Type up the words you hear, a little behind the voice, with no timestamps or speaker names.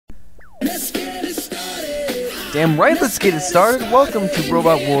Damn right, let's get it started. Welcome to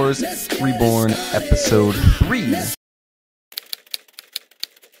Robot Wars Reborn, Episode 3.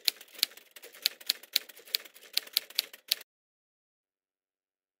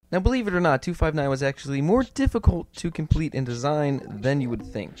 Now, believe it or not, 259 was actually more difficult to complete and design than you would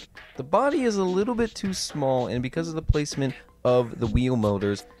think. The body is a little bit too small, and because of the placement of the wheel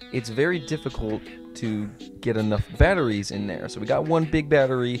motors, it's very difficult to get enough batteries in there. So we got one big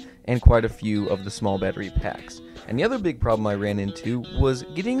battery and quite a few of the small battery packs. And the other big problem I ran into was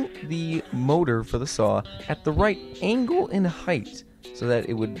getting the motor for the saw at the right angle and height so that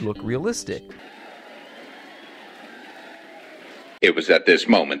it would look realistic. It was at this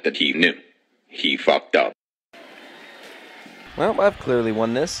moment that he knew. He fucked up. Well, I've clearly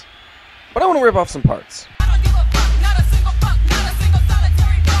won this, but I want to rip off some parts.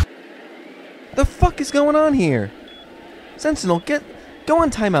 The fuck is going on here? Sentinel, go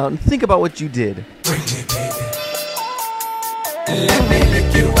on timeout and think about what you did. Bring it, baby. Let me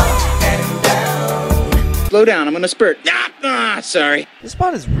lick you up and down. Slow down, I'm gonna spurt. Sorry. This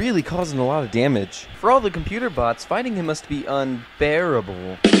bot is really causing a lot of damage. For all the computer bots, fighting him must be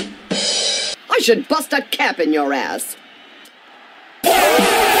unbearable. I should bust a cap in your ass.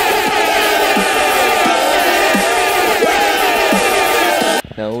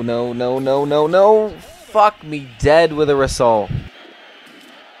 No, no, no, no, no, no. Fuck me dead with a assault.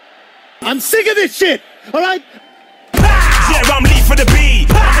 I'm sick of this shit, alright? Yeah, I'm lead for the B.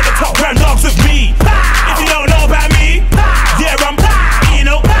 I'm for the top round dogs with me. If you don't know about me, yeah, I'm, you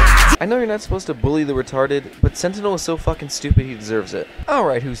know. I know you're not supposed to bully the retarded, but Sentinel is so fucking stupid he deserves it.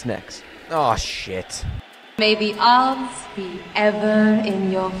 Alright, who's next? Aw, shit. May the odds be ever in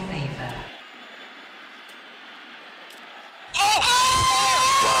your favor.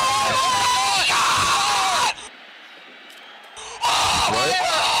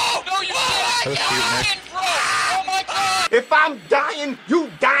 If I'm dying, you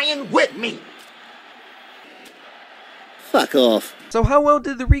dying with me. Fuck off. So how well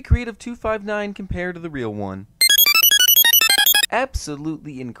did the recreate of 259 compare to the real one?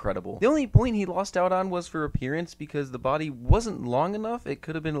 Absolutely incredible. The only point he lost out on was for appearance because the body wasn't long enough. It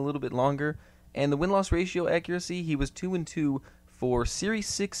could have been a little bit longer. And the win-loss ratio accuracy, he was 2-2 for Series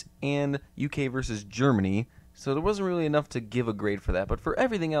 6 and UK versus Germany. So there wasn't really enough to give a grade for that. But for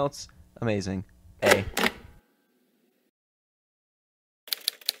everything else, amazing. A.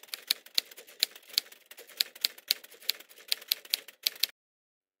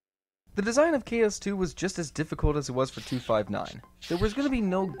 The design of KS2 was just as difficult as it was for 259. There was going to be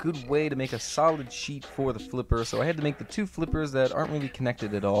no good way to make a solid sheet for the flipper, so I had to make the two flippers that aren't really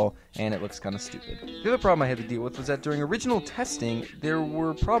connected at all, and it looks kind of stupid. The other problem I had to deal with was that during original testing, there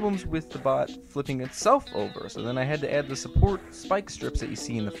were problems with the bot flipping itself over, so then I had to add the support spike strips that you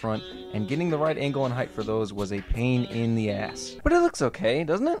see in the front, and getting the right angle and height for those was a pain in the ass. But it looks okay,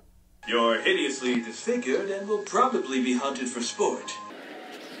 doesn't it? You're hideously disfigured and will probably be hunted for sport.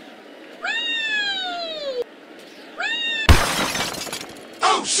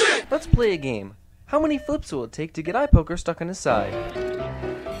 Oh shit! Let's play a game. How many flips will it take to get eye poker stuck on his side?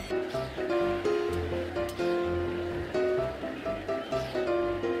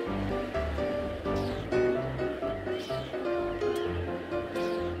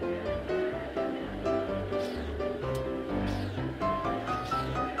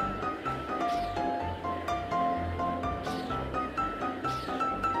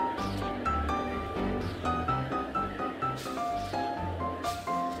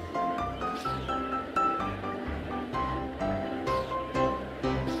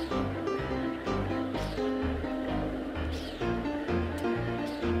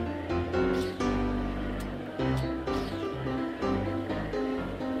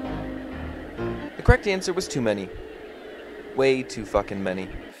 The correct answer was too many. Way too fucking many.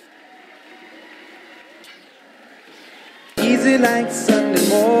 Easy like Sunday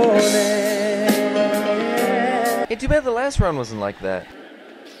morning. Hey, too bad the last round wasn't like that.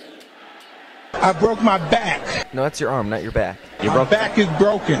 I broke my back. No, that's your arm, not your back. My back is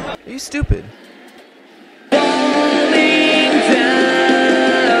broken. Are you stupid?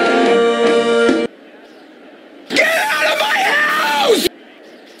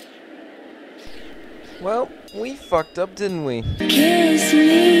 Well, we fucked up, didn't we? Kiss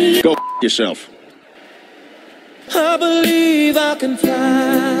me. Go yourself. I believe I can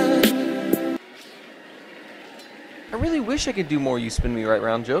fly. I really wish I could do more You Spin Me Right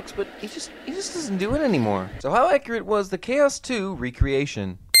Round jokes, but he just doesn't do it anymore. So how accurate was the Chaos 2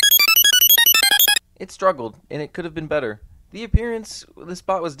 recreation? It struggled, and it could have been better. The appearance, the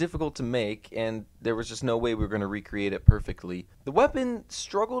spot was difficult to make, and there was just no way we were going to recreate it perfectly. The weapon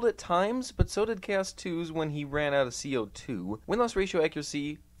struggled at times, but so did Chaos 2's when he ran out of CO2. Win-loss ratio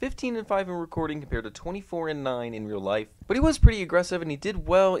accuracy, 15-5 in recording compared to 24-9 in real life. But he was pretty aggressive, and he did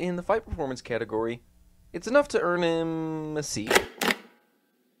well in the fight performance category. It's enough to earn him a C.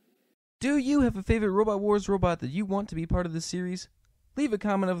 Do you have a favorite Robot Wars robot that you want to be part of this series? Leave a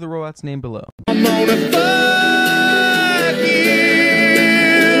comment of the robot's name below. I'm gonna fuck you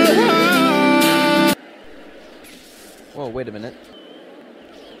hard. Whoa, wait a minute.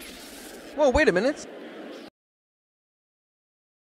 Whoa, wait a minute!